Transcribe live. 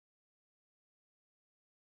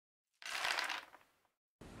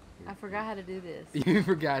I forgot how to do this. You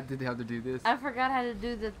forgot how to do this? I forgot how to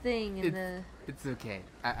do the thing and It's okay.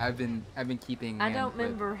 I've been keeping. I don't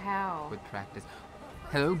remember how. With practice.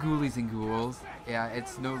 Hello, ghoulies and ghouls. Yeah,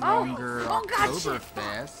 it's no longer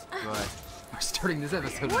Oktoberfest, but we're starting this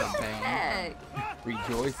episode with a bang. Heck?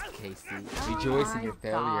 Rejoice, Kaci. Rejoice in your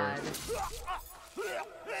failure.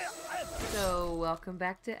 So, welcome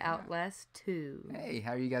back to Outlast 2. Hey,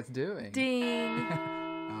 how are you guys doing? Ding!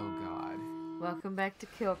 Oh, God. Welcome back to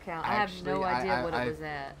Kill Count. I have no idea what it was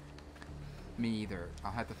at. Me either.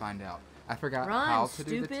 I'll have to find out. I forgot Run, how to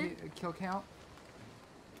stupid. do the kill count.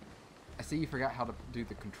 I see you forgot how to do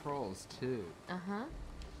the controls, too. Uh-huh.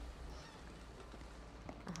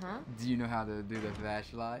 Uh-huh. Do you know how to do the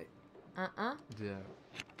flashlight? Uh-uh. Yeah.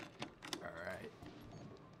 Alright.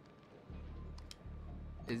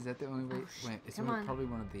 Is that the only way? Wait, it's probably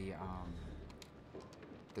one of the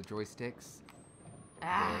joysticks.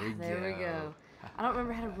 Ah, there we go. I don't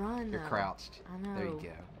remember how to run, though. You're crouched. I know. There you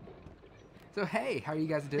go. So, hey, how are you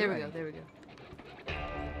guys doing? There we go, there we go.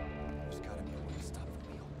 There's gotta be a way to stop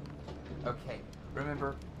the wheel. Okay,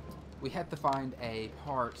 remember, we had to find a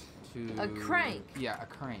part to... A crank. Yeah, a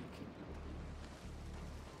crank.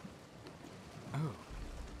 Oh,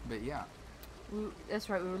 but yeah. That's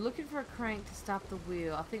right, we were looking for a crank to stop the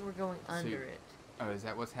wheel. I think we're going under it. Oh, is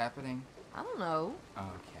that what's happening? I don't know.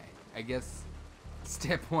 Okay, I guess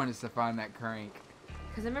step one is to find that crank.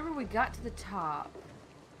 Because I remember we got to the top.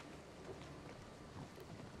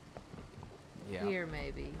 Yeah. Here,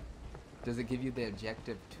 maybe. Does it give you the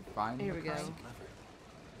objective to find Here the we go. crank?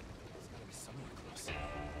 There's gotta be somewhere close.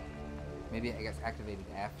 Maybe it gets activated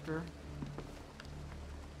after?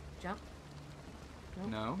 Jump? Nope.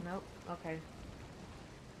 No? Nope. Okay.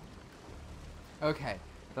 Okay,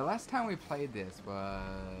 the last time we played this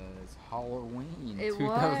was Halloween It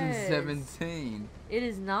 2017. It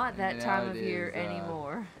is not that Now time it of year is,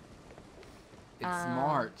 anymore. It's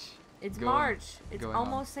March. It's Going- March. It's going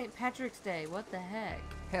almost St. Patrick's Day. What the heck?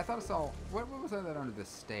 Hey, I thought I saw what was that under the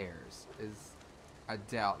stairs? I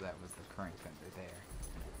doubt that was the crank under there,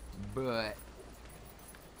 but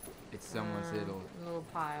it's someone's little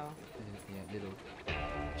pile. little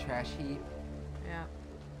trash heap. Yeah.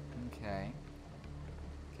 Okay.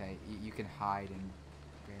 Okay, you can hide and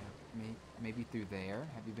grab maybe through there.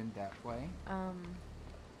 Have you been that way? I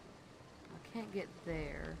can't get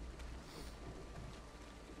there.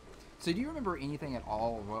 So do you remember anything at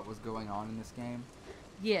all of what was going on in this game?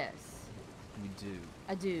 Yes, You do.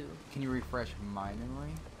 I do. Can you refresh my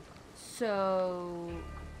memory? So,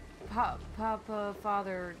 Papa,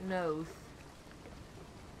 Father, Noth.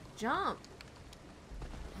 Jump.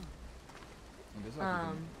 And there's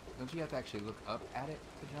like don't you have to actually look up at it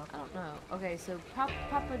to jump? I don't know. Okay, so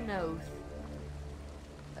Papa Noth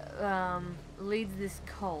leads this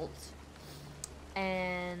cult,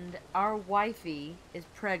 and our wifey is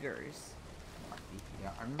preggers.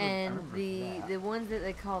 Yeah, I remember. And the ones that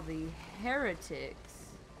they call the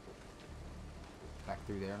heretics. Back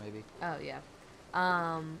through there, maybe. Oh yeah.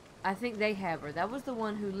 I think they have her. That was the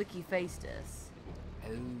one who licky faced us.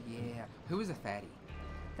 Oh yeah. Who was a fatty?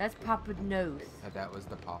 That's Papa Noth. Oh, that was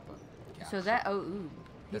the papa. So Gotcha. that he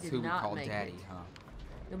That's did who we not call make Daddy, it. huh?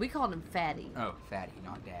 No, we called him Fatty. Oh, Fatty,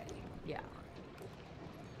 not Daddy. Yeah.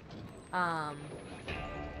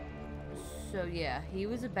 So yeah, he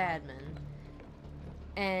was a badman,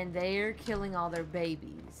 and they're killing all their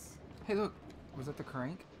babies. Hey, look. Was that the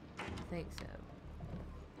crank? I think so.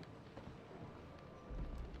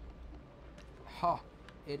 Ha!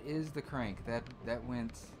 It is the crank. That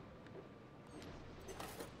went.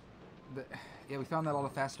 Yeah, we found that a little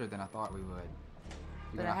faster than I thought we would.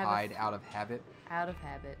 You're But gonna hide out of habit. Out of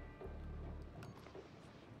habit.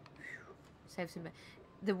 Save some.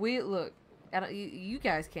 The wheel. Look, you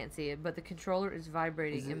guys can't see it, but the controller is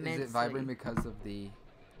vibrating immensely. Is it vibrating because of the?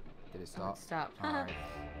 Did it stop? Oh, it stopped. All right.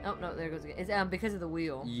 Oh no, there it goes again. It's because of the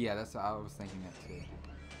wheel. Yeah, that's what I was thinking that too.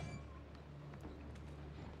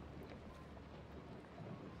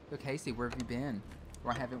 So Kaci, where have you been?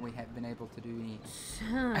 Why haven't we been able to do any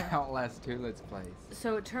Outlast 2 Let's Plays?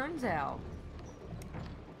 So it turns out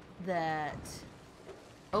that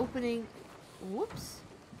opening. Whoops.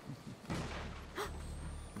 You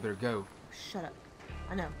better go. Shut up.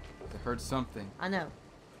 I know. I heard something. I know.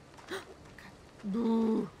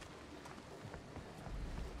 Boo.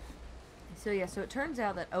 So yeah, so it turns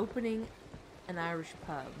out that opening an Irish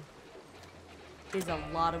pub is a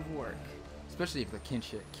lot of work. Especially if the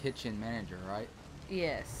kitchen manager, right?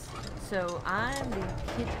 Yes. So I'm the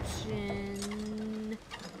kitchen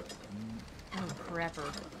crapper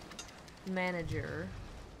manager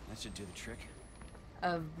That should do the trick.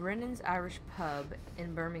 of Brennan's Irish Pub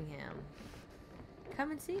in Birmingham. come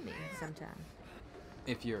and see me sometime.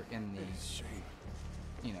 If you're in the, Shame.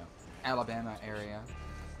 you know, Alabama area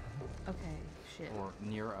Okay, shit. or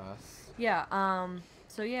near us. Yeah,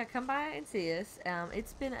 so yeah, come by and see us.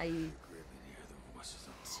 It's been a Grim in here, the voices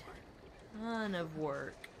of the Lord. ton of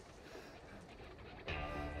work.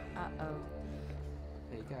 Uh-oh.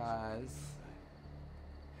 Hey guys.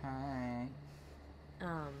 Hi.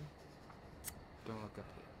 Don't look up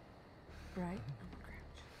here. Right?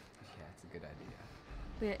 Yeah, it's a good idea.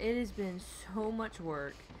 But yeah, it has been so much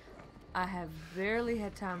work. I have barely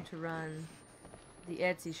had time to run the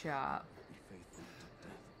Etsy shop Be faithful to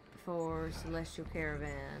death. for Celestial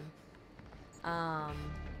Caravan.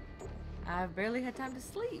 I've barely had time to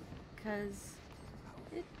sleep because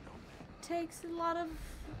it takes a lot of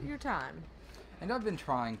your time. And I've been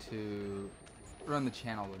trying to run the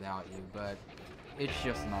channel without you, but it's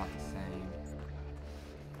just not the same.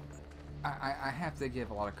 I have to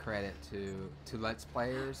give a lot of credit to Let's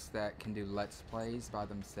Players that can do Let's Plays by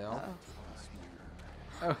themselves.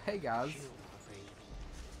 Uh-oh. Oh, hey guys.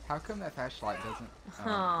 How come that flashlight doesn't...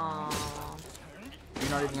 Aww. You're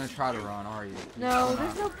not even going to try to run, are you? No,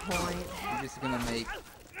 there's no point. You're just going to make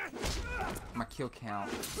my kill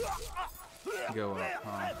count go up,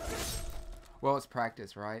 huh? Well, it's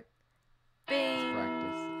practice, right? It's Bing!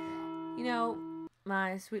 practice. You know,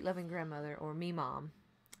 my sweet loving grandmother, or me mom,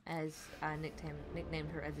 as I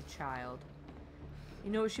nicknamed her as a child.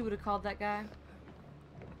 You know what she would have called that guy?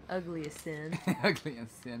 Ugly as sin. Ugly and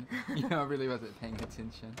sin. You know, I really wasn't paying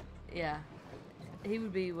attention. Yeah. He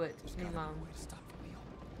would be what me Gotta be mom a way to stop the wheel.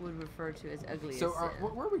 would refer to as ugly So, as sin.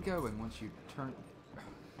 where are we going once you turn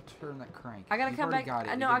that crank? I gotta You've come already back.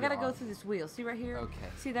 got it. No, You I did gotta it go all. through this wheel. See right here? Okay.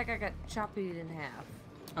 See, that guy got chopped in half.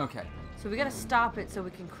 Okay. So we gotta stop it so we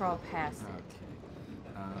can crawl past it.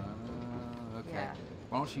 Okay. Okay. Yeah.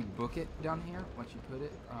 Why don't you book it down here once you put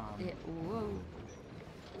it? Yeah, whoa.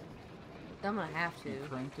 I'm gonna have to. You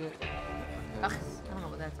cranked it. Ugh, I don't know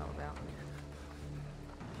what that's all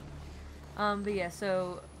about. But yeah,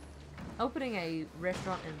 so opening a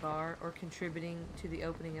restaurant and bar or contributing to the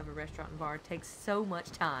opening of a restaurant and bar takes so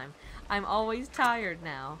much time. I'm always tired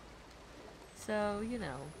now. So, you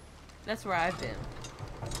know, that's where I've been.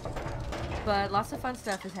 But lots of fun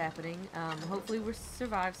stuff is happening. Hopefully we'll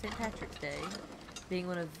survive St. Patrick's Day, being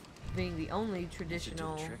the only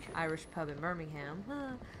traditional trick. Irish pub in Birmingham.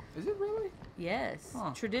 Huh. Is it really? Yes.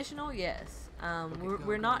 Huh. Traditional, yes. Go, We're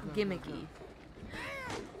go, not go, go, gimmicky.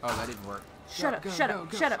 Oh, that didn't work. Shut up, shut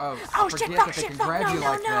up, shut up. Oh, Oh, forget shit, fuck, that they shit, can fuck, grab no, you no,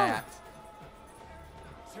 like no. that.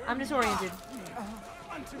 I'm disoriented.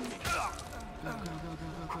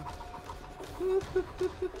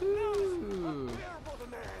 Ooh.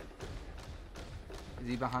 Is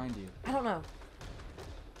he behind you? I don't know.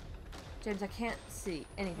 James, I can't see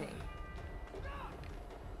anything.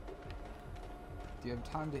 Do you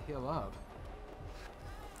have time to heal up?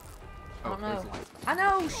 I don't there's know. light. I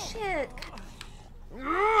know, shit.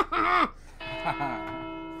 I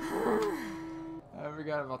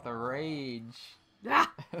forgot about the rage.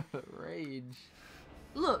 Ah! The rage.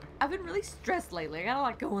 Look, I've been really stressed lately. I got a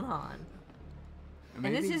lot going on.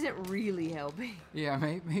 Maybe, And this isn't really helping. Yeah,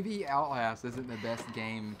 maybe Outlast isn't the best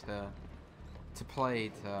game to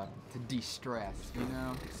play to de-stress, you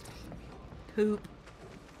know? Poop.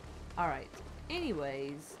 Alright.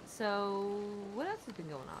 Anyways, so what else has been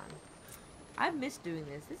going on? I've missed doing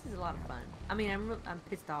this. This is a lot of fun. I mean, I'm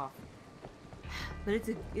pissed off. But it's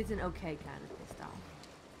an okay kind of pissed off.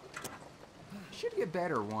 Should get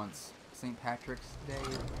better once St. Patrick's Day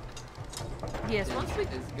Yes, once we,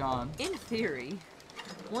 is gone. in theory,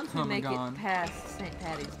 once we Come make gone. it past St.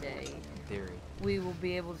 Patty's Day, In theory. we will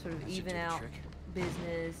be able to sort of That should even do the out trick.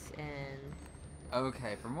 business and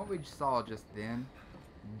Okay, from what we saw just then,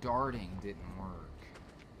 darting didn't work.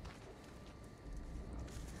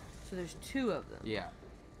 so there's two of them. Yeah.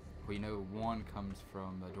 We know one comes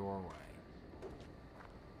from the doorway.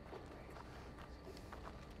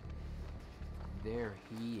 There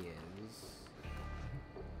he is.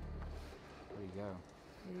 Where'd he go?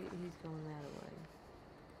 He's going that way.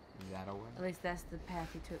 That At away? least that's the path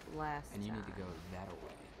he took last And you time. need to go that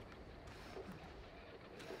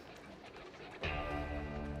away.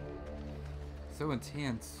 So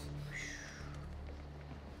intense.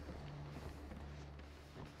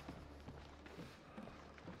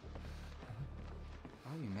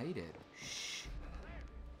 Oh, you made it. Shh.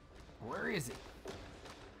 Where is it?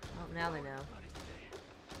 Oh, now they know.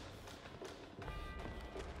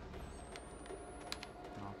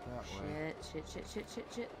 Not that way. Shit. There's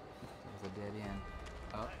a dead end.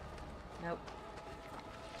 Up. Nope.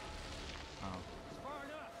 Oh.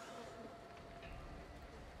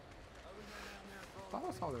 I thought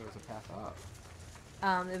I saw there was a path up.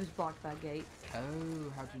 It was blocked by gates. Oh,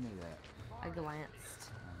 how'd you know that? I glanced.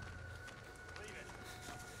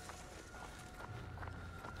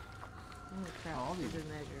 Oh crap! Oh, all For these- good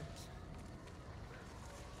measure.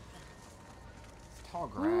 It's tall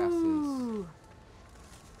grasses. Ooh.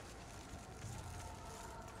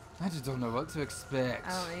 I just don't know what to expect.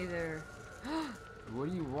 I don't either. What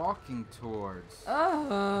are you walking towards?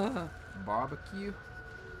 Oh. Barbecue?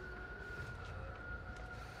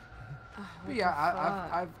 What But yeah,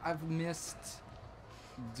 the fuck? I've missed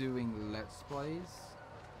doing Let's Plays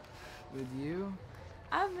with you.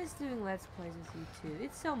 I've missed doing Let's Plays with you too.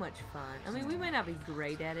 It's so much fun. I mean, we may not be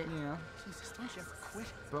great at it. Yeah, Jesus, don't you ever quit.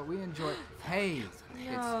 but we enjoy. Hey,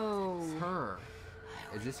 No. it's her.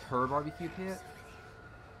 Is this her barbecue pit?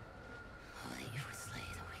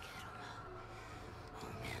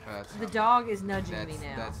 That's The not- dog is nudging me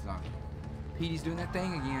now. That's not. Petey's doing that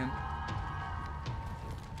thing again.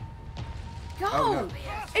 Go! Oh, no.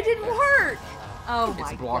 It didn't work! Oh my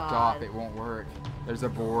god. It's blocked off. It won't work. There's a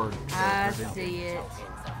board. I that prevents it. see it.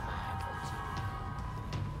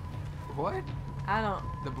 What? I don't...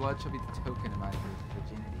 The blood shall be the token of my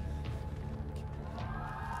virginity.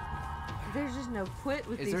 There's just no quit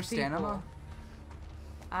with Is these there people. stamina?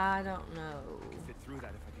 I don't know. Fit through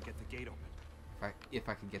that if I could get the gate open. If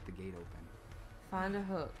I could get the gate open. Find a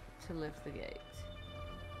hook to lift the gate.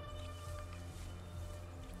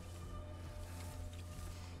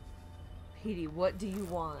 Petey, what do you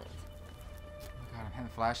want? Oh God, I'm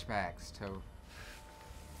having flashbacks to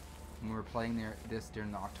when we were playing this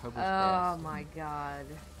during the Oktoberfest. Oh my god.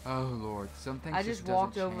 Oh Lord, some things I just doesn't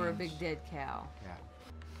walked over a change. big dead cow. Yeah.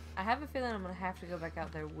 I have a feeling I'm gonna have to go back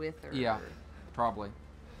out there with her. Yeah, probably.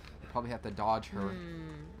 You probably have to dodge her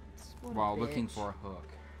What a while looking bitch. for a hook.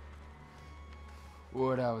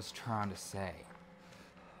 What I was trying to say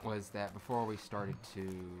was that before we started to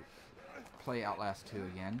play Outlast 2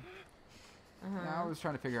 again, I was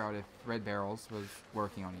trying to figure out if Red Barrels was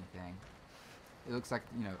working on anything. It looks like,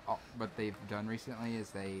 you know, what they've done recently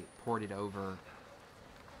is they ported over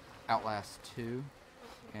Outlast 2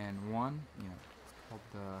 and 1. You know, it's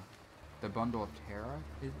called the Bundle of Terra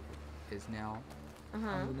is now on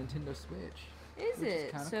the Nintendo Switch. Is which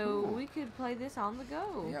it? kinda So cool. we could play this on the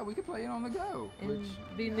go. Yeah, we could play it on the go. And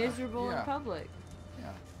which, be yeah, miserable yeah, in public.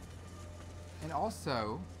 Yeah. And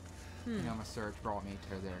also, you know, my search brought me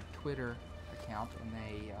to their Twitter account, and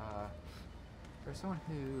there's someone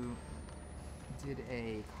who did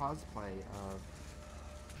a cosplay of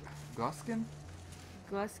Gluskin.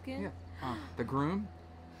 Gluskin? Yeah, the groom,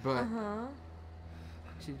 but Uh-huh.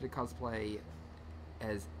 she did a cosplay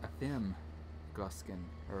as a femme Gluskin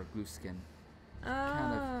or Gluskin.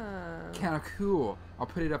 Oh. Kind of cool. I'll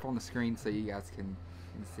put it up on the screen so you guys can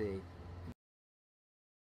see.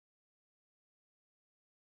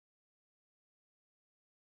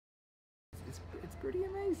 It's pretty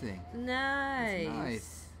amazing. Nice. It's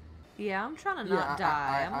nice. Yeah, I'm trying to not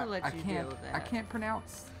die. I'm gonna let you can't, deal with that. I can't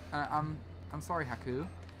pronounce. I'm sorry, Haku,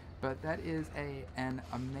 but that is an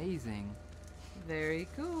amazing Very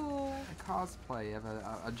cool. cosplay of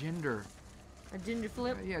a gender. A ginger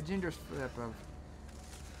flip. Yeah, gender flip of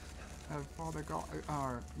Father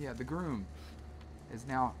the groom is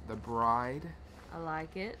now the bride. I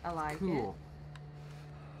like it. I like Cool.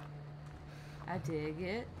 it. I dig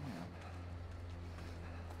it. Yeah.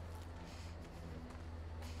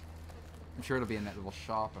 I'm sure it'll be in that little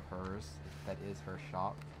shop of hers. That is her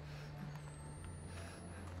shop.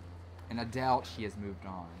 And I doubt she has moved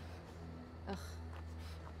on. Ugh.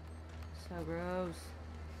 So gross.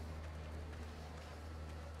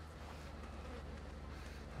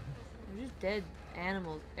 There's just dead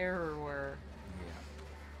animals everywhere.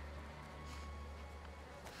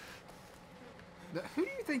 Yeah. Who do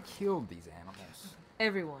you think killed these animals?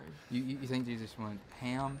 Everyone. You think they just went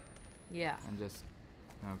ham Yeah. and just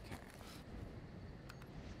okay?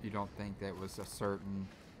 You don't think that was a certain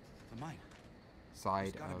The mine. side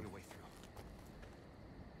There's gotta of be a way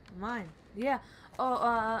through. Mine. Yeah. Oh,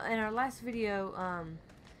 in our last video,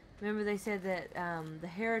 remember they said that the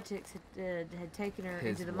heretics had taken her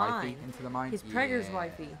his into the wifey mine. into the mine? His Prager's Yeah.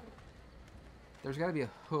 wifey. There's got to be a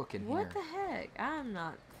hook in What here. the heck? I'm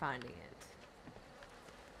not finding it.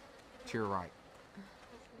 To your right.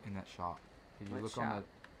 In that shop. Did you What look shop? on the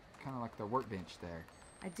kind of like the workbench there?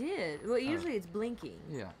 I did. Well, usually it's blinking.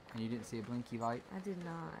 Yeah. And you didn't see a blinky light? I did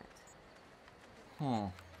not. Huh.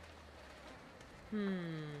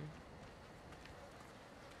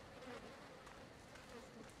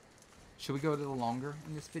 Should we go a little longer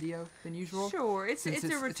in this video than usual? Sure. It's Since a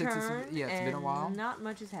it's- return. yeah, it's been a and while. Not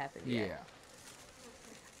much has happened Yeah. yet.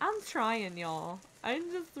 I'm trying, y'all.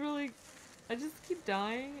 I'm just really. I just keep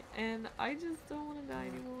dying, and I just don't want to die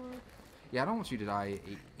anymore. Yeah, I don't want you to die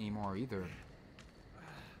anymore either.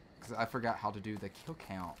 Because I forgot how to do the kill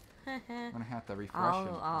count. I'm gonna have to refresh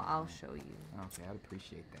it. I'll show you. Okay, I'd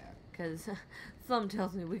appreciate that. Because something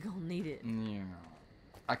tells me we're gonna need it. Yeah.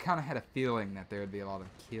 I kind of had a feeling that there would be a lot of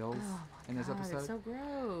kills Oh in my this god, episode. it's so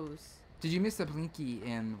gross. Did you miss the Blinky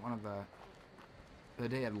in one of the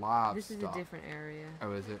dead live This is stuff? a different area.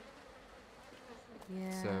 Oh, is it?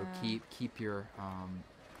 Yeah. So keep your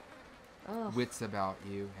Ugh, wits about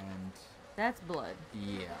you, and that's blood.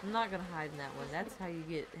 yeah, I'm not gonna hide in that one. That's how you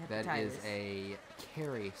get hepatitis. that is a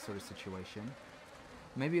Carrie sort of situation.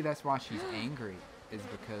 Maybe that's why she's angry, is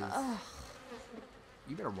because Ugh.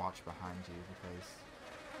 you better watch behind you because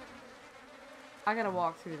I gotta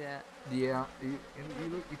walk through that. yeah, you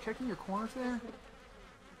checking your corners there.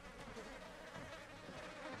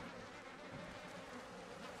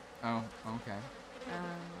 Oh, okay.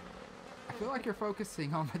 I feel like you're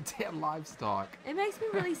focusing on the dead livestock. It makes me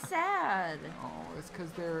really sad. Oh, it's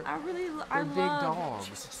because they're I they're big love. dogs.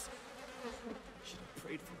 Jesus. Should have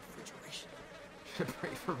prayed for refrigeration. Should pray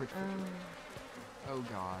for refrigeration. Oh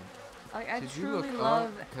God. Like I Did you truly look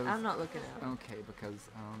love. up? 'Cause- I'm not looking up. Okay, because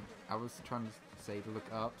I was trying to say to look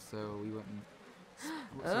up so we wouldn't, so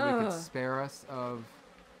we Ugh. could spare us of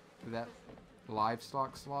that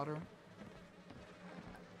livestock slaughter.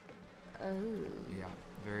 Oh. Yeah,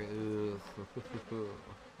 very.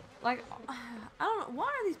 Like I don't know. Why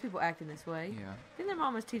are these people acting this way? Yeah. Didn't their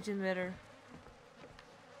mama's teaching better?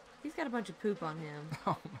 He's got a bunch of poop on him.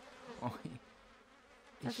 Oh, well, he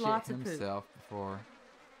That's shit lots of poop. himself before.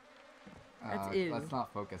 That's ew. Let's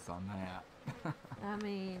not focus on that. I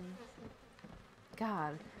mean,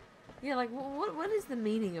 God. Yeah, like what is the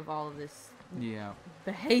meaning of all of this Yeah.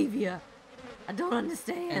 behavior? I don't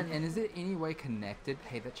understand. And is it any way connected?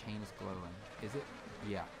 Hey, that chain is glowing. Is it?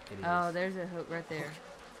 Yeah, it is. Oh, there's a hook right there.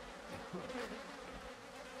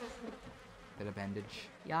 Bit of bandage.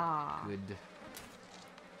 Yeah. Good.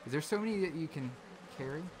 Is there so many that you can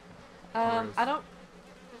carry? Or is- I don't.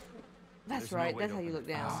 That's There's no right. way That's to how you open look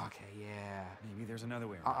it. down. Oh, okay, yeah. Maybe there's another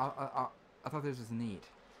way I, around. I thought this was neat.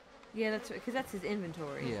 Yeah, that's because that's his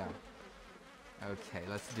inventory. Yeah. Okay,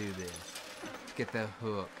 let's do this. Let's get the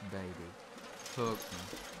hook, baby. Hook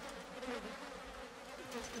me.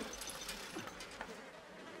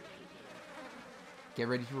 Get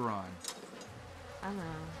ready to run. I know.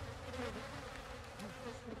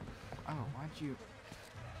 Oh, why'd you...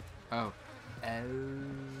 Oh. Oh.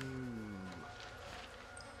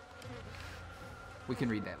 We can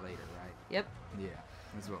read that later, right? Yep. Yeah,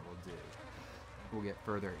 that's what we'll do. We'll get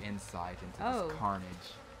further insight into Oh. this carnage.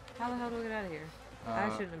 How the hell do we get out of here? I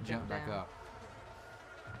shouldn't have jump jumped back down. up.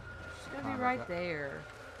 She's gonna Climb be back right up. there.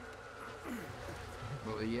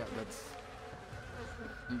 Well, yeah, that's...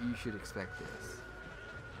 You should expect this.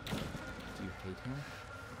 Do you hate him?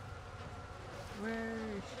 Where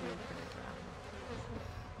is she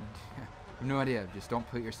coming No idea. Just don't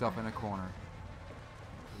put yourself in a corner.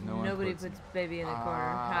 No one Nobody puts puts baby in a corner.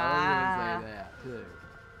 I was gonna say that too.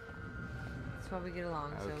 That's why we get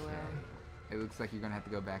along so Okay. well. It looks like you're gonna have to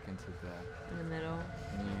go back into the. In the middle.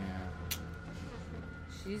 Yeah.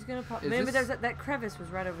 She's gonna pop. Is Maybe this- there's that crevice was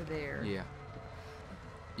right over there. Yeah.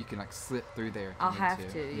 You can like slip through there. If you I'll need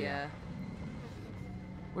have to. Yeah.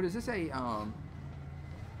 What is this? Like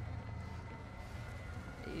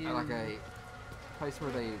You- a place where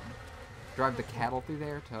they drive the cattle through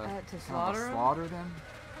there to to kind of slaughter 'em? slaughter them?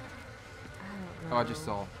 I don't know. Oh, I just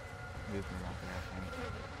saw movement out there. I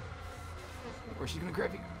think. Or she's gonna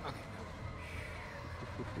grab you. Okay.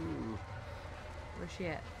 No. Where's she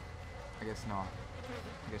at? I guess not.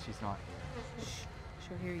 I guess she's not here. Shh.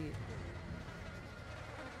 She'll hear you.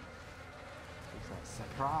 It's a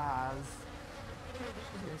surprise.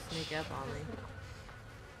 She's gonna sneak up on me.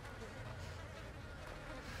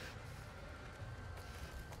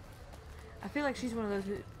 I feel like she's one of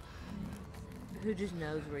those who just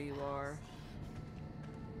knows where you are.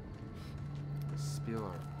 A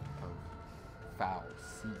spiller of foul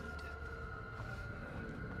seed.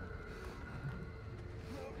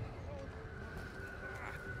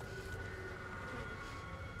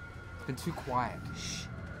 It's been too quiet. Shh.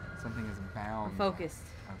 Something is bound. I'm focused.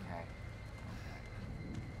 Okay.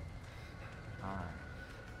 Alright.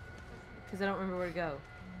 Because I don't remember where to go.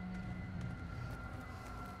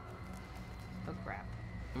 Oh crap.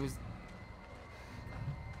 It was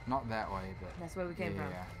not that way, but That's where we came from.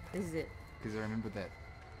 yeah. This is it. Because I remember that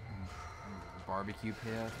barbecue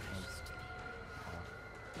pit was.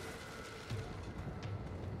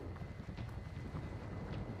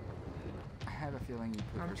 I have a feeling you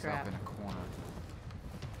put I'm yourself trapped. in a corner.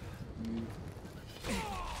 You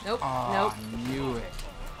Nope. Oh, Nope. I knew it.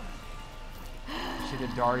 Should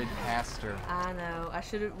have darted past her. I know. I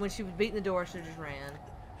should have. When she was beating the door, I should have just ran.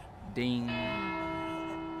 Ding.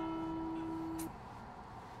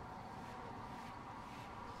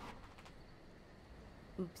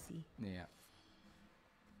 Oopsie. Yeah,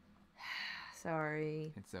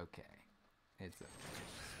 Sorry. it's okay. It's okay.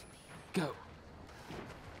 Go.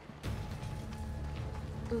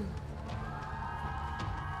 Ooh.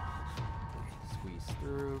 Squeeze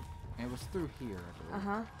through. It was through here, I believe.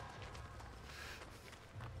 Uh-huh.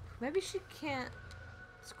 Maybe she can't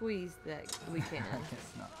squeeze that. We can. I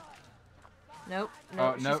guess not. Nope. Oh,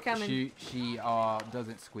 Nope. no, She's coming. she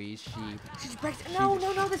doesn't squeeze. She just breaks. No,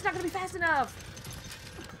 no, no. That's not gonna be fast enough.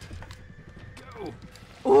 Go.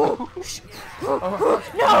 Ooh. Oh,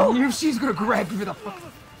 No. I knew she's gonna grab you with a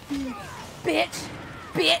fucking. Bitch.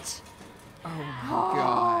 Bitch. Oh my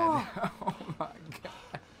god. Oh my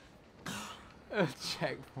god. A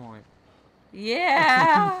checkpoint.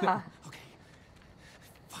 Yeah. Okay.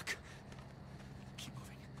 Fuck. Keep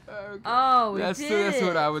moving. Okay. Oh, we that's did that's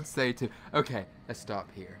what it. I would say too. Okay, let's stop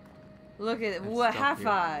here. Look at it. Let's What? stop High here.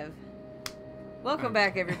 five. Welcome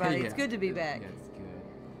back, everybody. It's Yeah. good to be back. Yeah, it's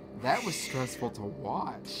good. That was stressful to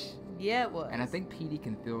watch. Yeah, it was. And I think Petey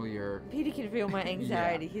can feel your. Petey can feel my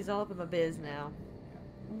anxiety. He's all up in my biz now.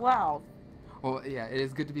 Wow. Well, yeah, it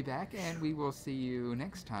is good to be back, and we will see you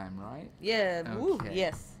next time, right? Yeah. Woo. Okay.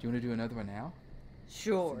 Yes. Do you want to do another one now?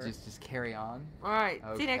 Sure. Just carry on. All right. See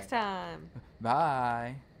you Okay. next time.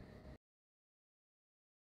 Bye.